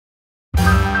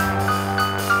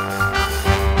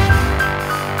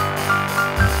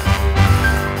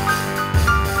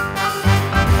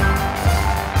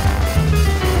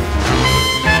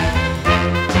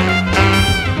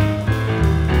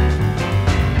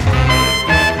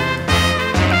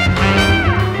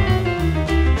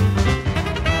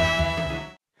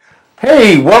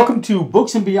Hey, welcome to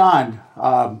Books and Beyond.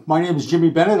 My name is Jimmy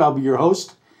Bennett. I'll be your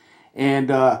host.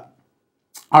 And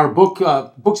our book,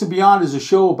 Books and Beyond, is a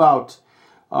show about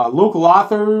local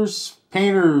authors,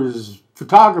 painters,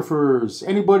 photographers,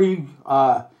 anybody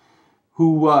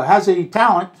who has a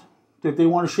talent that they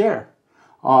want to share.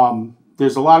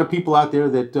 There's a lot of people out there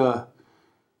that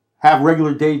have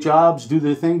regular day jobs, do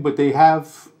their thing, but they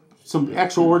have some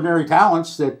extraordinary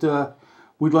talents that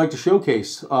we'd like to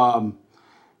showcase.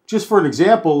 Just for an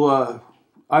example,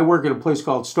 I work at a place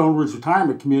called Stone Ridge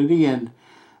Retirement Community, and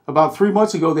about 3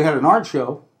 months ago they had an art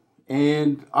show,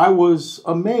 and I was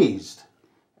amazed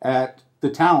at the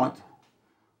talent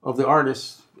of the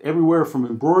artists, everywhere from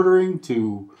embroidering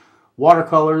to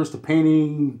watercolors to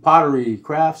painting, pottery,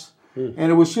 crafts, and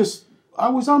it was just, I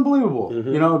was unbelievable,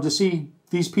 you know, to see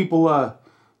these people,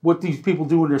 what these people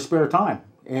do in their spare time,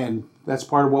 and that's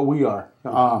part of what we are.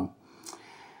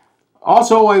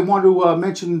 Also, I want to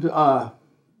mention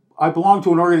I belong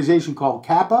to an organization called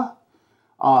CAPA,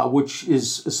 which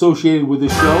is associated with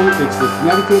this show. It's the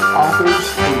Connecticut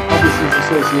Authors and Publishers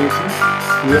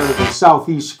Association. We are the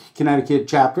Southeast Connecticut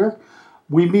chapter.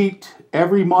 We meet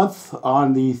every month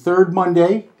on the third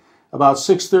Monday, about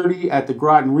 6:30 at the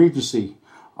Groton Regency.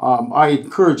 I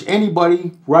encourage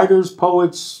anybody, writers,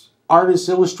 poets, artists,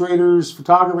 illustrators,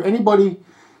 photographers, anybody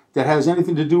that has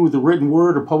anything to do with the written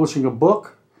word or publishing a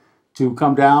book, to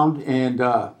come down and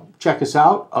check us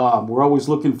out. We're always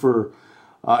looking for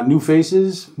new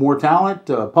faces, more talent,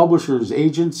 publishers,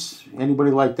 agents,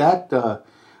 anybody like that.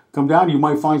 Come down. You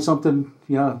might find something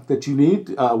that you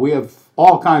need. We have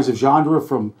all kinds of genre,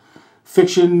 from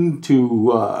fiction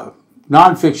to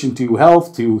nonfiction to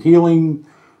health to healing.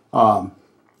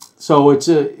 So it's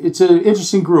an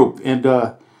interesting group. And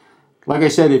like I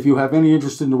said, if you have any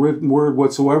interest in the written word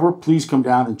whatsoever, please come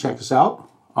down and check us out.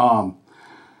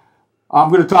 I'm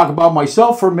going to talk about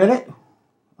myself for a minute.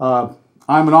 I'm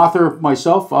an author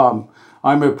myself. I'm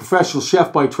a professional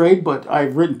chef by trade, but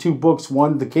I've written 2 books.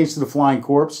 One, The Case of the Flying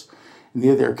Corpse, and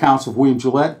the other, Accounts of William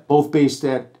Gillette, both based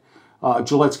at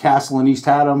Gillette's Castle in East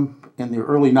Haddam in the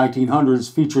early 1900s,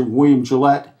 featuring William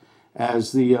Gillette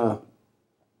as the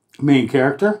main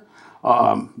character.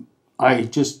 I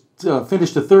just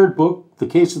finished a 3rd book, The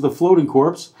Case of the Floating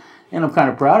Corpse, and I'm kind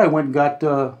of proud. I went and got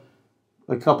a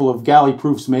couple of galley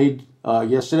proofs made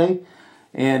yesterday,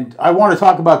 and I want to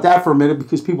talk about that for a minute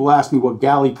because people ask me what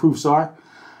galley proofs are,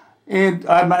 and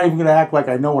I'm not even going to act like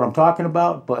I know what I'm talking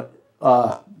about. But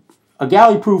a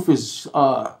galley proof is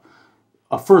a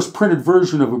first printed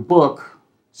version of a book,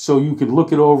 so you can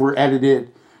look it over, edit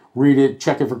it, read it,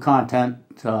 check it for content,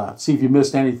 see if you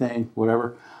missed anything,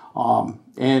 whatever.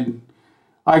 And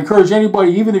I encourage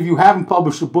anybody, even if you haven't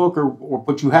published a book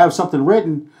but you have something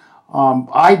written.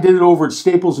 I did it over at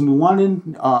Staples in New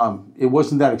London. It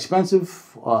wasn't that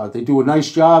expensive. They do a nice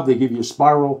job. They give you a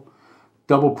spiral,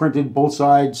 double printed, both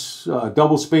sides,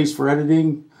 double space for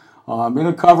editing, in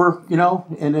a cover,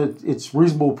 and it's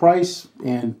reasonable price.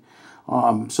 And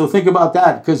so think about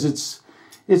that, because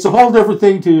it's a whole different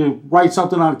thing to write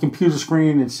something on a computer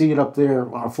screen and see it up there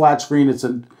on a flat screen. It's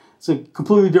a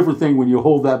completely different thing when you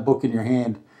hold that book in your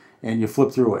hand and you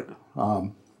flip through it,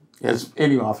 as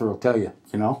any author will tell you,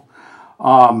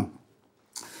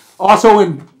 Also,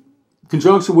 in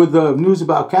conjunction with the news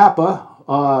about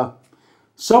Kappa,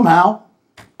 somehow,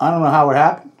 I don't know how it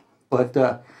happened, but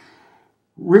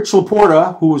Ricci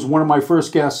LaTerra, who was one of my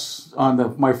first guests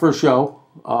on my first show,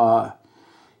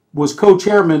 was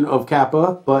co-chairman of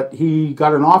Kappa, but he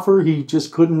got an offer he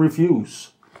just couldn't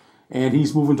refuse, and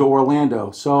he's moving to Orlando.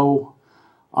 So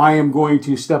I am going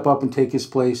to step up and take his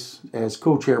place as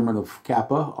co-chairman of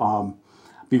Kappa.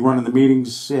 Be running the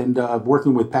meetings and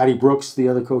working with Patty Brooks, the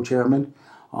other co-chairman.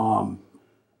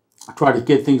 Try to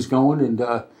get things going and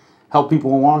help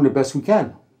people along the best we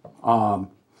can. Now,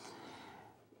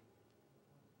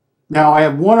 I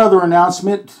have one other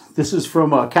announcement. This is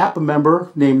from a Kappa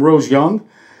member named Rose Young.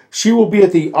 She will be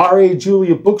at the R.A.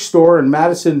 Julia Bookstore in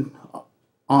Madison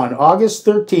on August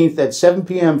 13th at 7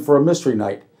 p.m. for a mystery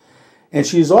night. And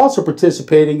she is also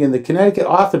participating in the Connecticut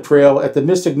Author Trail at the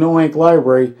Mystic No Ink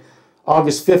Library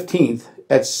August 15th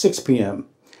at 6 p.m.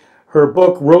 Her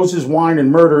book, Roses, Wine,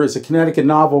 and Murder, is a Connecticut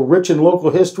novel rich in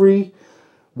local history,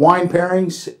 wine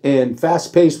pairings, and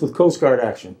fast-paced with Coast Guard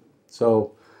action.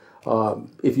 So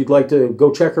if you'd like to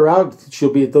go check her out,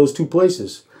 she'll be at those 2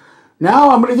 places.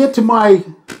 Now I'm going to get to my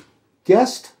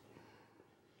guest,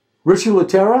 Ricci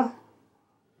LaTerra,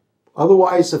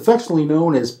 otherwise affectionately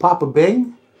known as Papa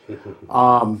Bing.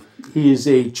 He is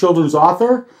a children's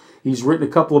author. He's written a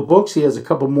couple of books. He has a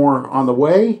couple more on the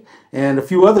way, and a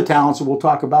few other talents that we'll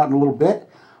talk about in a little bit.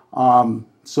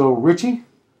 So, Ricci,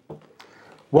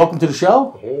 welcome to the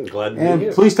show. Glad to be and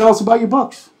here. Please tell us about your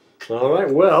books. All right.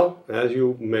 Well, as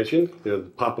you mentioned, they're the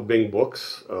Papa Bing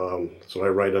books. That's what I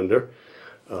write under.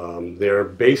 They're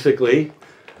basically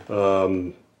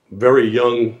very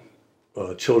young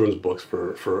children's books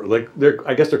for like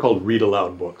I guess they're called read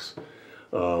aloud books,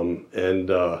 and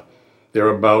they're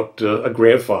about a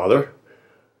grandfather,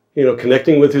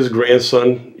 connecting with his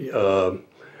grandson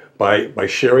by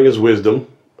sharing his wisdom.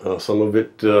 Some of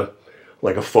it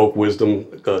like a folk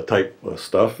wisdom type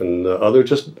stuff, and other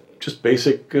just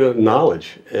basic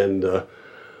knowledge. And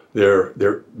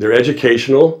they're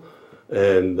educational,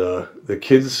 and the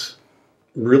kids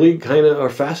really kind of are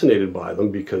fascinated by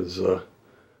them because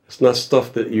it's not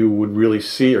stuff that you would really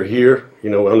see or hear,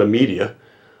 on the media.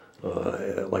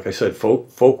 Like I said,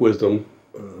 folk wisdom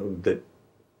that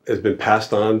has been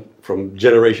passed on from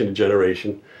generation to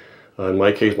generation. In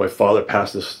my case, my father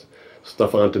passed this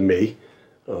stuff on to me.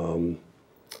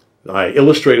 I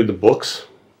illustrated the books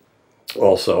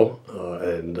also,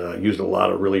 and used a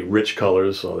lot of really rich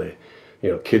colors, so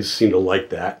kids seem to like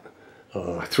that.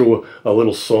 I threw a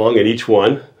little song in each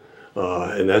one,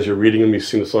 and as you're reading them, you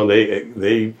sing the song.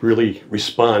 They really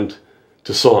respond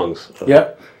to songs.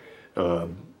 Yep.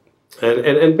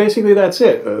 And basically that's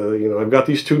it. I've got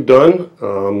these 2 done.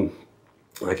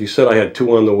 Like you said, I had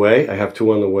 2 on the way. I have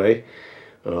 2 on the way,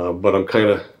 but I'm kind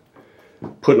of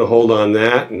putting a hold on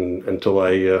that until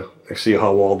I see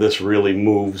how all this really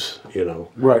moves.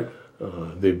 Right.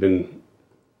 They've been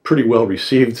pretty well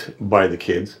received by the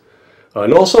kids,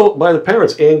 and also by the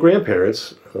parents and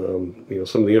grandparents. Some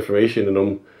of the information in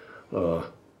them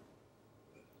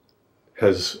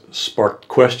has sparked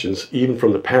questions even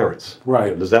from the parents.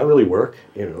 Right. Does that really work?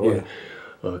 Yeah.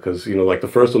 Because like the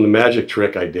first one, the magic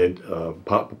trick I did,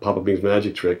 Papa Bing's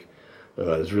magic trick,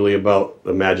 is really about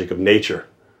the magic of nature.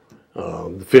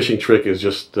 The fishing trick is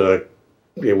just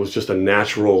it was just a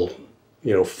natural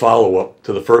follow-up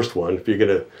to the first one. If you're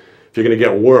gonna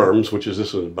get worms, which is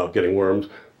this is about getting worms,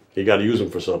 you got to use them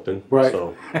for something. Right.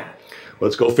 So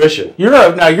let's go fishing. You're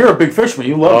a big fisherman.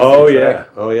 You love. Oh fish, yeah. right?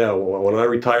 Oh yeah. When I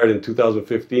retired in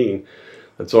 2015,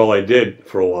 that's all I did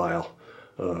for a while,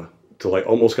 till I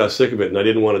almost got sick of it, and I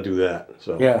didn't want to do that.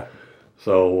 So Yeah.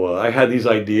 So I had these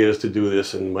ideas to do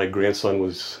this, and my grandson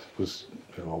was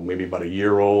maybe about a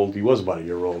year old. He was about a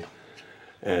year old,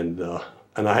 and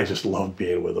I just loved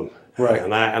being with him. Right.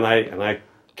 And I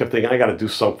kept thinking I got to do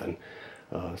something.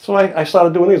 So I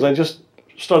started doing these. I just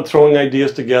started throwing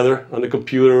ideas together on the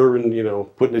computer, and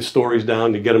putting the stories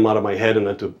down to get them out of my head and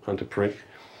onto print.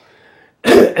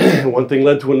 One thing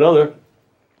led to another.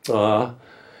 And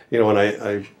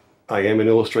I am an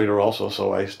illustrator also,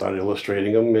 so I started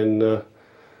illustrating them, and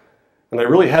I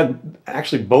really had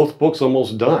actually both books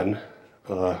almost done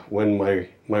when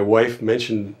my wife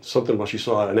mentioned something about she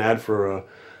saw an ad for a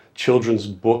children's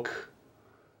book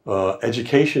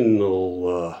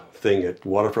educational thing at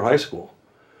Waterford High School.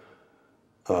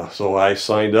 So I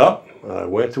signed up. I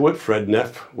went to it. Fred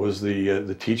Neff was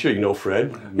the teacher. You know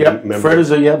Fred. Yep. Fred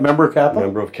is a member of Kappa.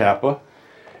 Member of Kappa.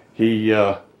 He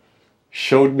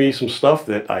showed me some stuff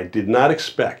that I did not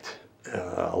expect.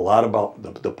 A lot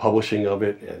about the publishing of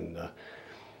it,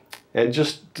 and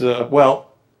just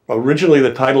originally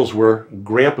the titles were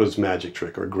Grandpa's Magic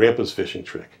Trick or Grandpa's Fishing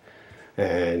Trick,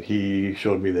 and he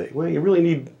showed me that you really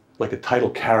need like a title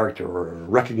character or a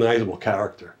recognizable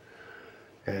character,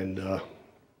 and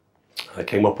I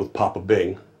came up with Papa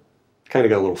Bing. Kind of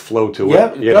got a little flow to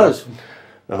it. Yeah, it does.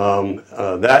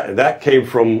 That came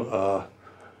from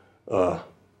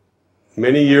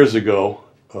many years ago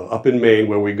up in Maine,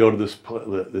 where we go to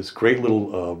this great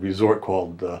little resort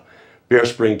called Bear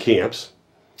Spring Camps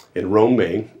in Rome,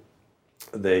 Maine.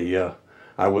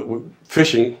 I would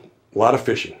fishing, a lot of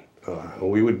fishing.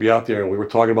 We would be out there, and we were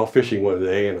talking about fishing one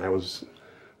day, and I was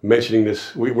mentioning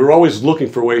this. We were always looking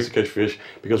for ways to catch fish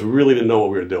because we really didn't know what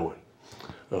we were doing.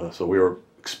 So we were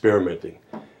experimenting,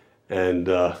 and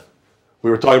we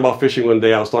were talking about fishing one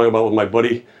day. I was talking about with my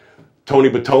buddy Tony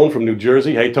Batone from New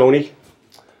Jersey. Hey Tony,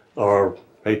 or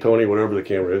hey Tony, whatever the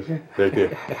camera is right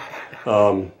there.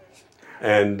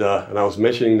 And I was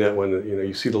mentioning that when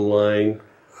you see the line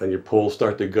and your poles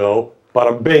start to go,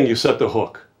 bada bing, you set the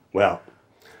hook. Well,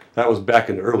 that was back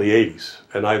in the early '80s,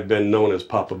 and I've been known as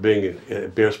Papa Bing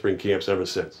at Bear Spring Camps ever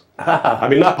since. I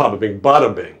mean, not Papa Bing,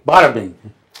 Bada Bing. Bada Bing.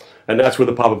 And that's where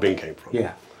the Papa Bing came from.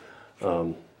 Yeah.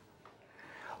 Well,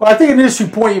 I think an interesting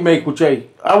point you make, which I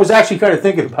was actually kind of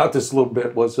thinking about this a little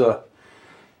bit, was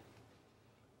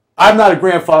I'm not a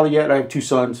grandfather yet. I have 2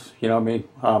 sons. You know what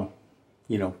I mean?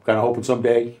 Kind of hoping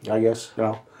someday, I guess.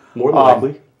 More than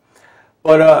likely.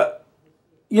 But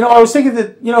I was thinking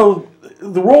that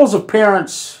the roles of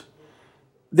parents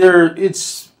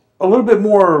it's a little bit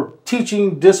more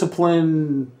teaching,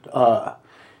 discipline,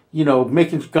 you know,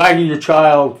 guiding your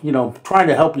child, you know, trying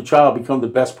to help your child become the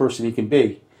best person he can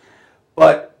be.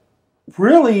 But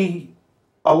really,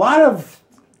 a lot of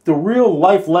the real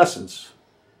life lessons,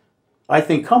 I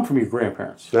think, come from your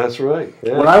grandparents. That's right.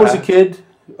 Yeah. When I was a kid,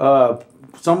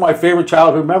 some of my favorite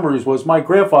childhood memories was my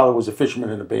grandfather was a fisherman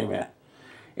and a bayman.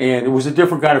 And it was a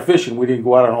different kind of fishing. We didn't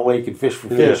go out on a lake and fish for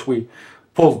fish. Yeah. We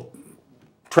pulled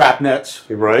trap nets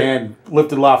and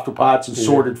lifted lobster pots and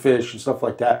sorted fish and stuff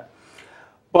like that.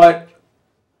 But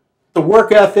the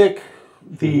work ethic,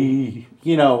 the,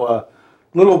 you know,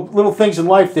 little things in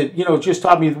life that, you know, just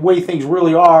taught me the way things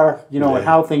really are, you know, and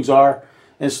how things are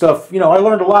and stuff. You know, I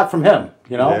learned a lot from him,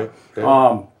 you know.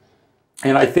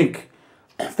 And I think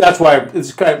that's why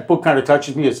this book kind of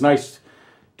touches me. It's nice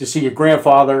to see your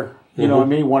grandfather, you know what I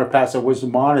mean, want to pass that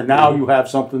wisdom on. And now you have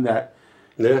something that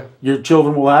your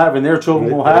children will have, and their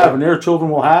children will have, and their children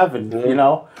will have, and, you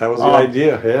know. That was the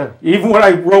idea, Even when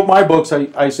I wrote my books,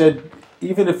 I said,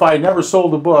 even if I never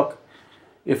sold a book,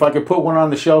 if I could put one on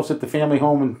the shelves at the family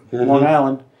home in Long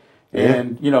Island,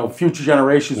 and, you know, future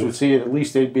generations would see it, at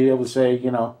least they'd be able to say, you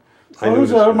know,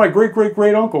 my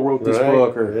great-great-great-uncle wrote this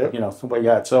book, or, you know, something like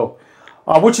that. So,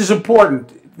 which is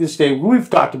important this day. We've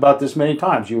talked about this many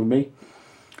times, you and me.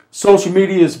 Social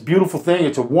media is a beautiful thing.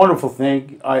 It's a wonderful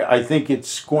thing. I think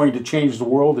it's going to change the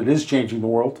world. It is changing the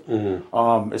world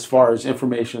as far as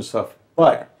information and stuff.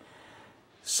 But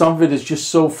some of it is just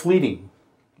so fleeting.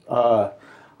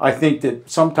 I think that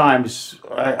sometimes,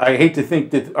 I hate to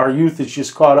think that our youth is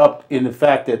just caught up in the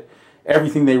fact that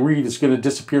everything they read is going to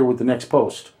disappear with the next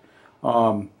post.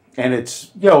 And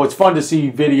it's, you know, it's fun to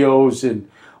see videos and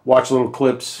watch little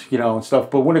clips, you know, and stuff.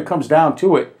 But when it comes down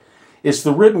to it, it's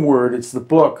the written word, it's the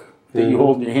book that you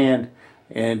hold in your hand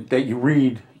and that you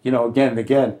read, you know, again and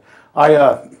again. I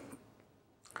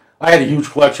had a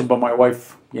huge collection, but my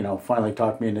wife, you know, finally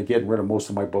talked me into getting rid of most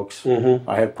of my books.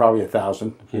 I had probably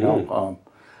 1,000, you know,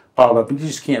 piled up. And you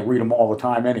just can't read them all the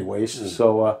time anyways.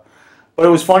 So, but it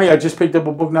was funny. I just picked up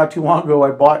a book not too long ago.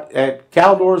 I bought at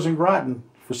Caldor's in Groton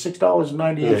for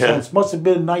 $6.98. Must have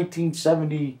been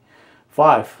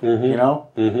 1975, you know?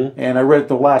 And I read it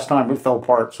the last time. It fell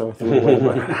apart, so I threw it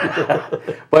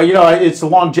away. But, you know, it's the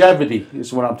longevity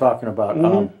is what I'm talking about.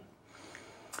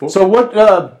 So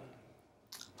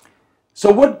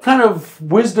what kind of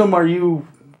wisdom are you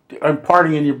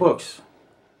imparting in your books?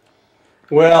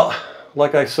 Well,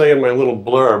 like I say in my little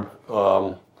blurb,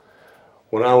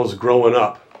 when I was growing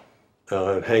up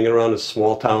and hanging around this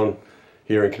small town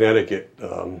here in Connecticut,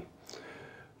 you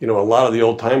know, a lot of the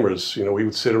old timers, you know, we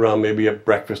would sit around maybe at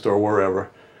breakfast or wherever,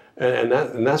 and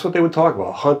that's what they would talk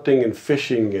about: hunting and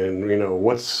fishing, and, you know,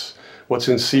 what's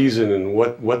in season and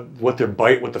what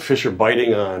the fish are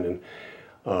biting on, and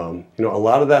you know, a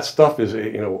lot of that stuff is,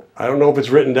 you know, I don't know if it's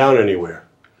written down anywhere.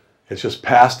 It's just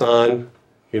passed on,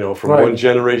 you know, from one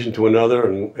generation to another,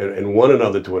 and one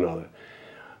another to another.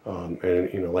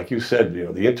 And, you know, like you said, you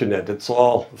know, the internet, it's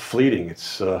all fleeting.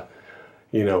 It's,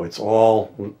 you know, it's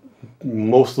all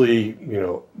mostly, you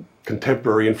know,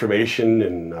 contemporary information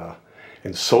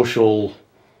and social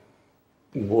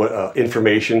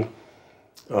information.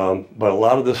 But a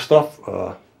lot of this stuff,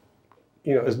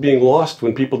 you know, is being lost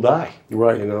when people die. You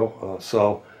know,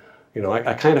 so, you know,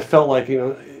 I kind of felt like, you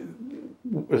know,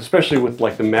 especially with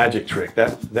like the magic trick,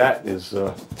 that is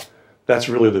that's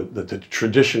really the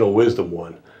traditional wisdom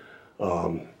one,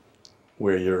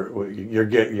 where you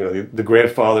know, the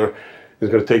grandfather is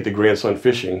going to take the grandson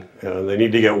fishing, and they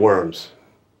need to get worms.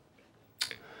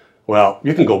 Well,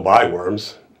 you can go buy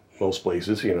worms most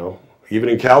places, you know, even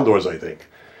in Caldor's, I think.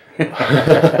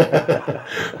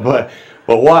 but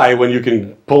why, when you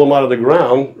can pull them out of the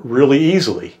ground really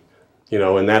easily, you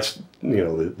know? And that's, you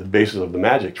know, the basis of the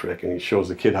magic trick. And he shows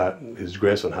the kid, his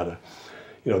grandson, how to,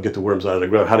 you know, get the worms out of the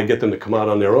ground, how to get them to come out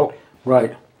on their own.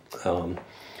 Right.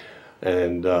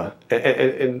 And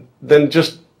then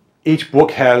just each book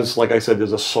has, like I said,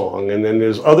 there's a song, and then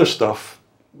there's other stuff,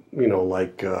 you know,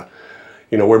 like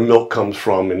you know, where milk comes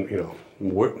from, and, you know,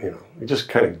 you just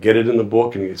kind of get it in the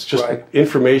book, and it's just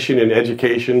information and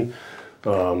education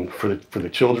for the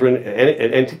children,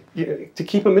 and to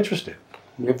keep them interested.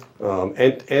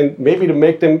 And maybe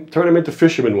to turn them into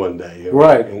fishermen one day, you know,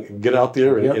 and get out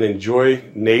there and enjoy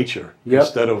nature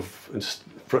instead of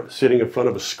sitting in front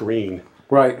of a screen,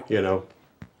 you know.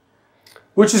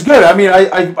 Which is good. I mean,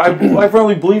 I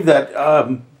firmly believe that.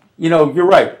 You know, you're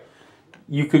right.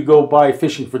 You could go buy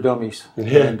Fishing for Dummies,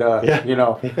 and you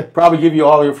know, probably give you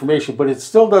all the information, but it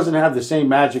still doesn't have the same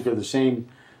magic or the same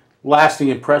lasting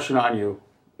impression on you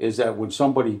as that when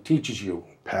somebody teaches you,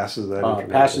 passes that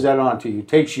on to you,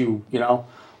 takes you, you know,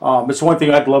 It's one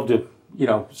thing I'd love to,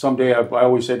 someday. I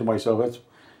always say to myself, that's,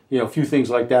 a few things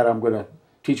like that I'm going to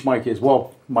teach my kids.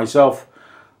 Well, myself,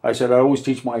 I said I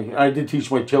did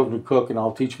teach my children to cook, and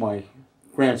I'll teach my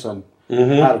grandson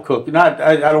how to cook.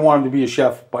 I don't want him to be a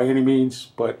chef by any means,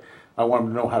 but I want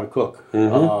them to know how to cook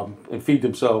and feed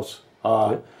themselves.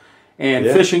 And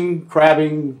fishing,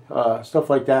 crabbing, stuff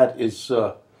like that is,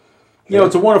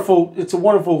 it's a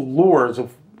wonderful lure.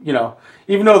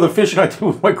 Even though the fishing I did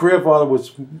with my grandfather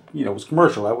was, was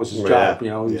commercial. That was his job. He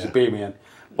was a bayman.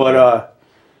 But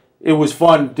it was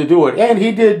fun to do it, and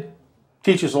he did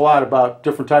teach us a lot about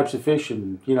different types of fish,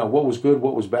 and what was good,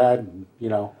 what was bad, and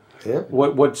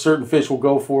what certain fish will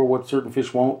go for, what certain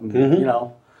fish won't, and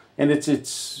and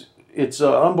it's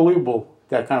unbelievable,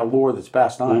 that kind of lore that's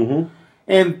passed on.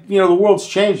 And the world's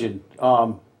changing.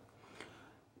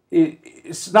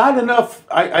 It's not enough.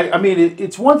 I mean,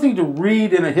 it's one thing to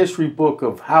read in a history book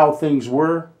of how things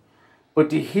were,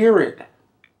 but to hear it,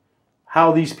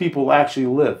 how these people actually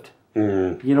lived.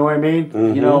 You know what I mean?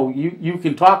 You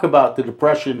can talk about the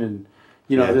Depression and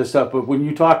this stuff, but when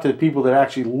you talk to the people that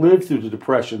actually lived through the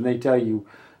Depression, they tell you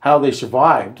how they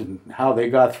survived and how they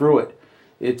got through it.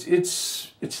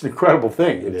 It's an incredible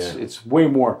thing. It's way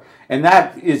more, and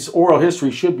that is oral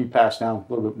history should be passed down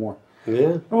a little bit more. Yeah.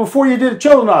 And before you did a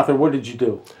children author, what did you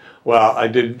do? Well, I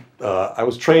did. I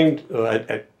was trained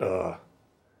at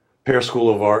Pear School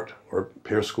of Art, or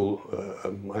Pear School.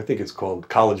 I think it's called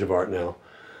College of Art now.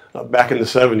 Back in the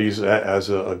 '70s, as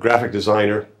a graphic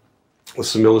designer, with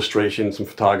some illustration, some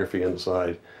photography on the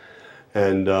side,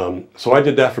 and so I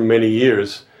did that for many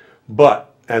years.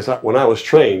 But when I was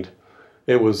trained,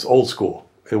 it was old school.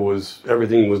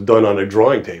 Everything was done on a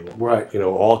drawing table. Right.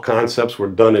 All concepts were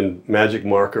done in magic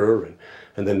marker,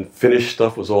 and then finished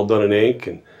stuff was all done in ink,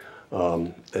 and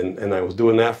I was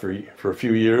doing that for a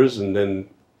few years, and then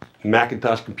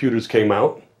Macintosh computers came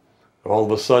out. All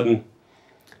of a sudden,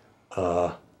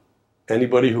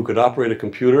 anybody who could operate a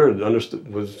computer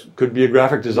could be a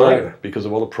graphic designer because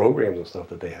of all the programs and stuff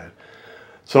that they had.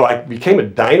 So I became a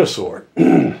dinosaur,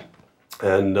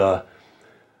 and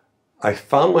I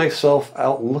found myself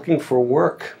out looking for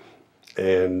work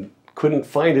and couldn't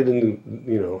find it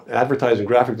in advertising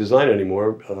graphic design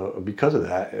anymore because of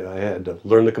that. I had to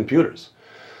learn the computers.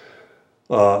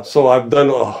 So I've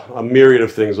done a myriad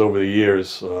of things over the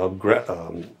years,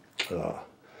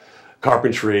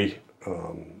 carpentry,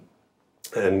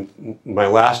 and my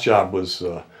last job was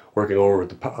working over at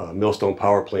the Millstone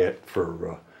Power Plant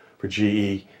for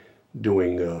GE,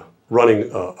 running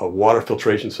a water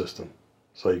filtration system.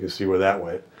 So you can see where that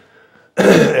went.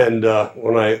 And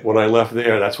when I left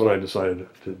there, that's when I decided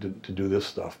to do this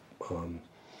stuff.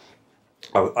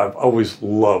 I've always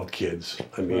loved kids.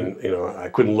 I mean, I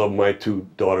couldn't love my two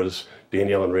daughters,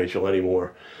 Danielle and Rachel,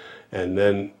 anymore. And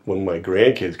then when my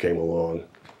grandkids came along,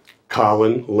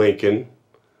 Colin, Lincoln,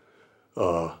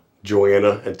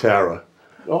 Joanna, and Tara,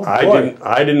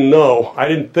 I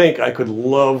didn't think I could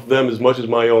love them as much as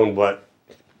my own, but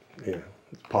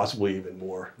possibly even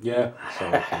more. Yeah.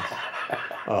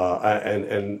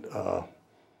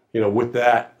 With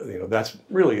that, that's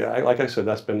really, like I said,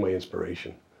 that's been my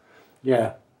inspiration.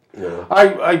 Yeah.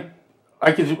 I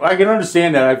can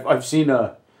understand that. I've seen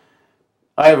I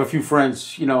have a few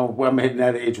friends, I'm hitting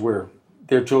that age where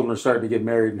their children are starting to get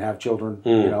married and have children,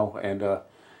 and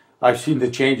I've seen the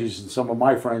changes in some of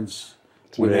my friends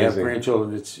when they have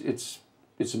grandchildren. It's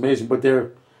amazing, but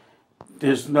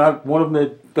there's not one of them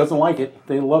that doesn't like it.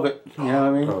 They love it. You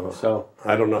know what I mean? So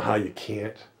I don't know how you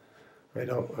can't. I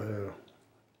don't.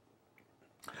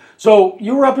 So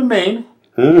you were up in Maine,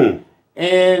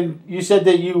 and you said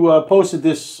that you posted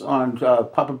this on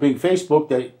Papa Big Facebook,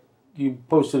 that you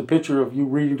posted a picture of you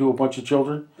reading to a bunch of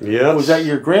children. Yes. Was that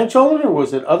your grandchildren, or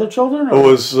was it other children? Or? It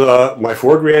was my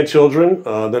 4 grandchildren,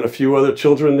 then a few other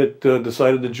children that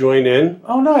decided to join in.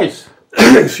 Oh, nice.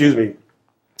 Excuse me.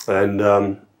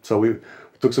 And so we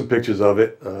took some pictures of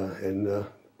it, and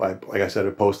like I said, I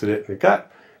posted it, and it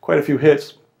got quite a few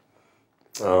hits.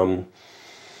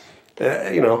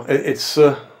 It's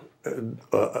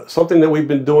something that we've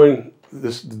been doing,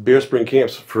 this Bear Spring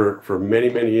camps, for many,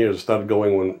 many years. It started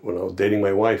going when I was dating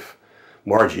my wife,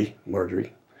 Marjorie,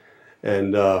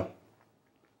 and the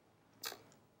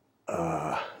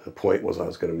point I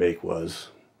was going to make was,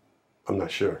 I'm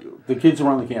not sure. The kids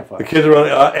around the campfire. The kids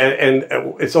around, and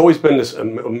it's always been this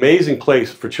amazing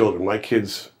place for children. My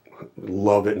kids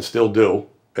love it and still do,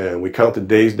 and we count the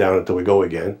days down until we go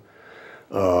again.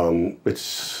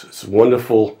 It's a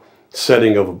wonderful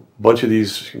setting of a bunch of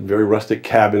these very rustic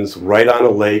cabins right on a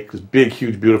lake, this big,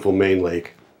 huge, beautiful Maine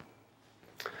lake,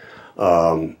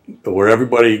 where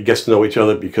everybody gets to know each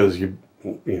other because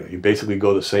you basically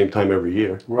go the same time every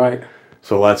year. Right.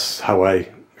 So that's how I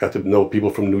got to know people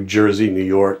from New Jersey, New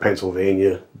York,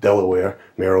 Pennsylvania, Delaware,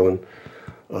 Maryland,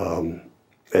 and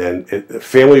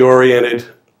family oriented,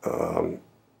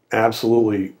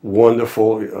 absolutely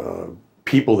wonderful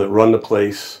people that run the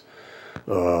place.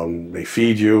 They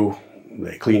feed you,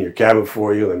 they clean your cabin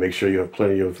for you, they make sure you have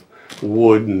plenty of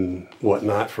wood and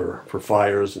whatnot for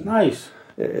fires. And nice.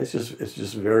 It's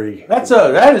just very. It's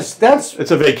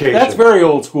a vacation. That's very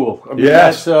old school. I mean,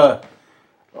 yes. Yeah,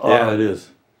 it is.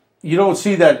 You don't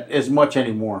see that as much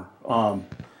anymore.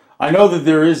 I know that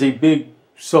there is a big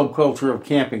subculture of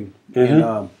camping in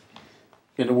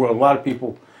the world. A lot of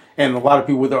people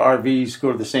with their RVs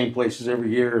go to the same places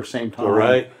every year, same time,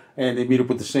 right? And they meet up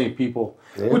with the same people,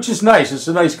 which is nice. It's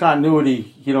a nice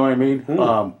continuity. You know what I mean?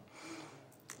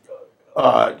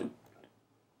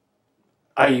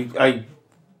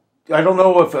 I don't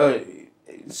know if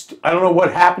I don't know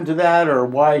what happened to that or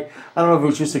why. I don't know if it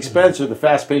was just expense or the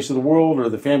fast pace of the world or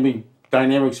the family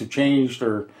dynamics have changed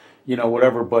or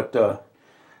whatever. But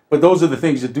those are the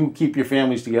things that do keep your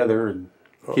families together and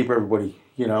keep everybody.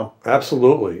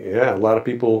 Absolutely, yeah. A lot of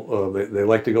people they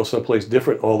like to go someplace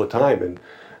different all the time, and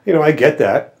I get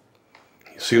that.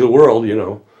 You see the world,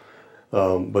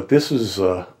 but this is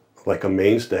like a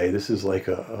mainstay. This is like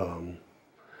a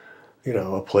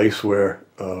place where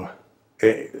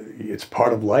it's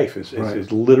part of life.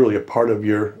 It's literally a part of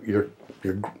your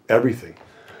everything.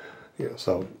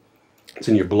 So it's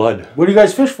in your blood. What do you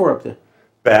guys fish for up there?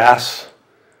 Bass,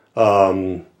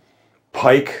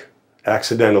 pike,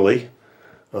 accidentally.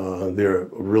 They're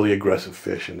really aggressive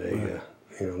fish, and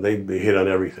they hit on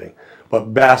everything.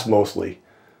 But bass mostly.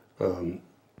 And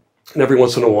every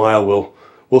once in a while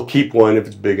we'll keep one if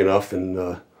it's big enough, and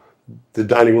the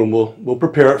dining room will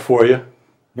prepare it for you.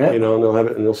 Yeah. And they'll have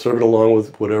it, and they'll serve it along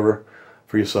with whatever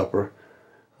for your supper.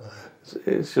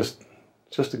 It's just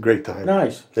a great time.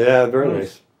 Nice. Yeah, very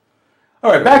nice.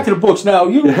 All right, back to the books now.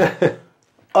 You,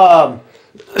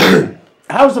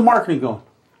 how's the marketing going?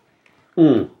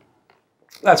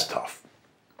 That's tough,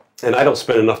 and I don't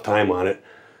spend enough time on it.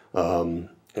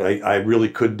 I really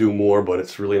could do more, but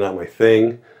it's really not my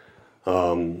thing.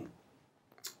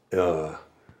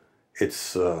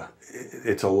 It's a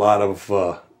lot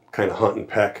of kind of hunt and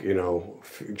peck,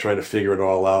 trying to figure it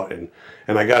all out. And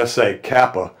I got to say,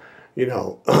 Kappa,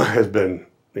 has been,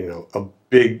 a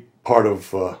big part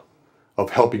of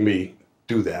helping me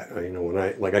do that. When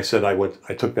like I said, I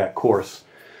took that course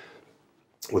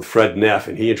with Fred Neff,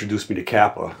 and he introduced me to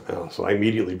Kappa, so I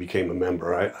immediately became a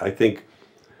member. I think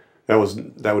that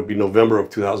would be November of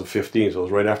 2015, so it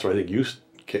was right after I think you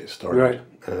started. Right.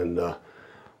 And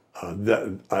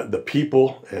the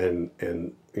people and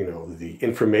the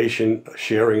information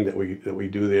sharing that we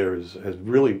do there has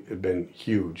really been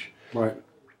huge. Right.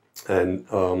 And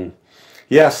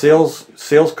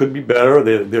sales could be better.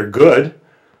 They're good.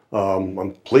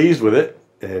 I'm pleased with it,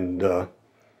 and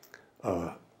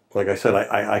like I said,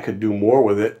 I could do more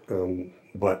with it,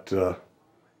 but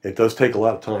it does take a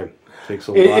lot of time. It takes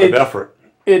a lot of effort.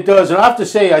 It does, and I have to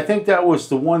say, I think that was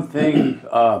the one thing,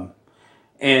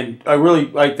 and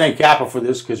I thank Kappa for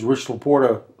this, because Ricci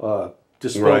LaTerra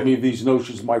dispelled me of these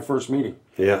notions in my first meeting.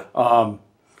 Yeah.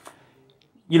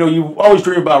 You always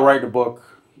dream about writing a book,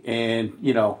 and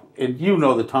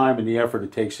the time and the effort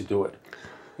it takes to do it.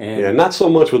 And not so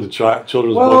much with the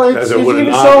children's book as it would a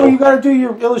novel. So you got to do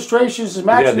your illustrations,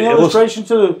 matching the illustration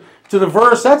to the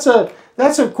verse. That's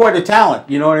quite a talent.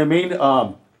 You know what I mean?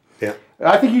 Yeah.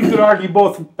 I think you could argue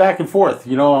both back and forth.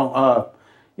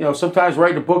 Sometimes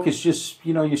writing a book is just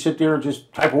you sit there and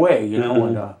just type away.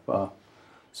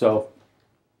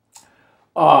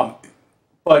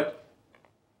 But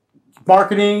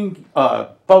marketing,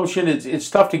 publishing, it's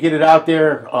tough to get it out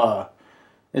there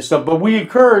and stuff. But we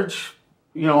encourage.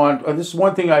 This is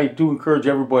one thing I do encourage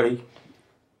everybody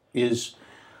is,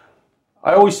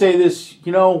 I always say this,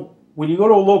 when you go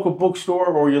to a local bookstore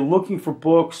or you're looking for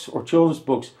books or children's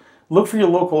books, look for your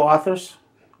local authors.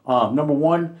 Number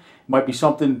one, it might be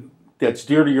something that's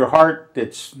dear to your heart,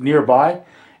 that's nearby.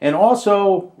 And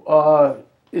also,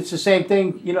 it's the same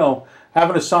thing,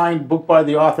 having a signed book by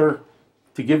the author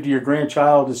to give to your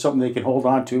grandchild is something they can hold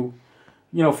on to,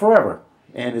 forever.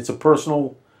 And it's a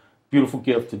personal, beautiful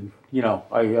gift, and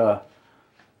I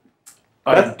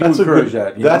do encourage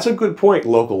that. That's a good point.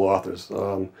 Local authors,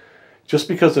 just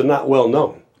because they're not well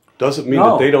known, doesn't mean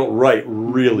that they don't write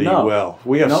really well.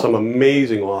 We have some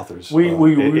amazing authors. We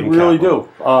really do.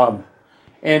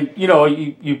 And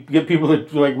you get people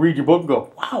that read your book and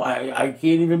go, "Wow, I can't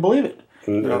even believe it."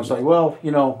 It's like, well,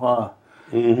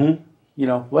 you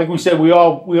know, like we said, we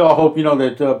all hope, you know,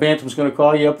 that Bantam's going to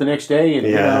call you up the next day and,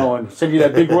 you know, and send you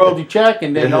that big royalty check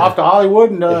and then off to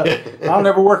Hollywood and I'll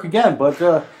never work again.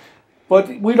 But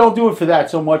we don't do it for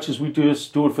that so much as we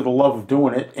just do it for the love of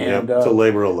doing it. And it's a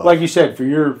labor of love. Like you said, for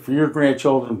your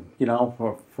grandchildren, you know,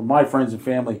 or for my friends and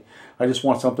family, I just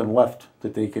want something left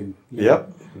that they can.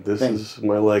 This is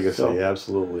my legacy. So,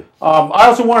 absolutely. I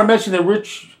also want to mention that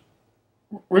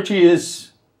Ricci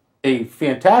is a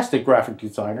fantastic graphic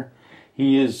designer.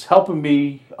 He is helping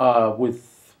me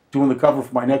with doing the cover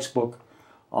for my next book,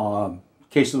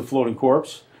 Case of the Floating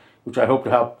Corpse, which I hope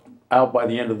to have out by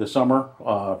the end of the summer.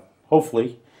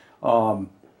 Hopefully.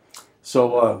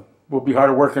 So we'll be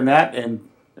hard at work on that, and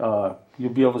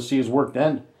you'll be able to see his work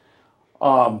then.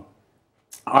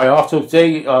 I also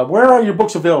say, where are your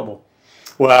books available?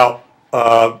 Well,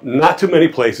 not too many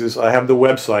places. I have the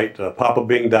website,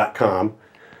 papabing.com,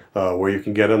 where you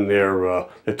can get them. They're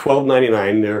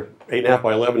 $12.99. They're 8.5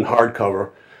 by 11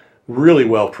 hardcover, really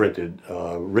well printed.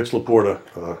 Ricci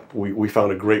LaTerra, we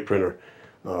found a great printer,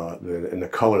 and the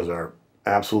colors are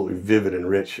absolutely vivid and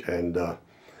rich. And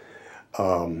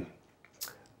what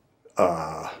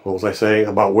was I saying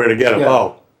about where to get them?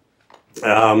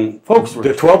 Folks,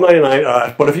 they're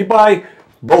 $12.99. But if you buy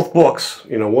both books,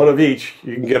 you know, one of each,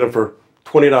 you can get them for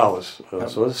 $20.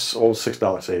 So it's almost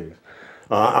 $6 savings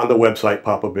on the website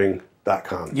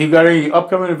papabing.com. You got any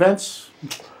upcoming events?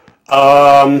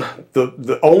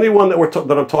 The only one that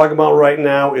that I'm talking about right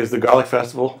now is the Garlic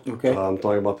Festival. Okay. I'm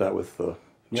talking about that with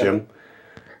Jim.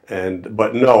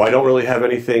 But no, I don't really have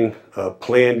anything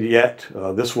planned yet.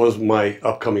 This was my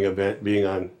upcoming event, being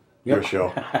on your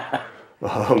show.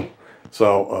 But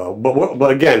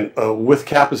again, with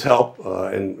Kappa's help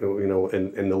and you know,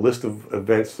 and the list of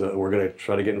events that we're going to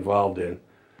try to get involved in,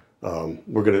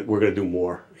 we're gonna do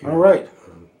more. All right,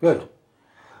 good.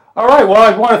 All right, well,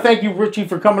 I want to thank you, Ricci,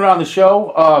 for coming on the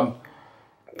show.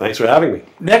 Thanks for having me.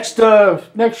 Next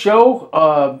show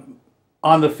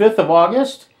on the 5th of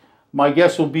August. My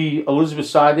guest will be Elizabeth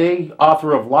Sade,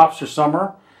 author of Lobster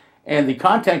Summer, and the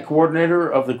content coordinator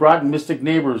of the Groton Mystic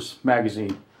Neighbors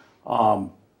magazine.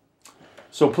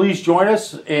 So please join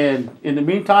us, and in the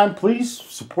meantime, please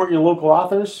support your local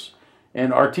authors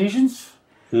and artisans,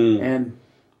 and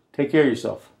take care of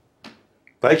yourself.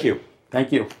 Thank you.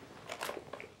 Thank you.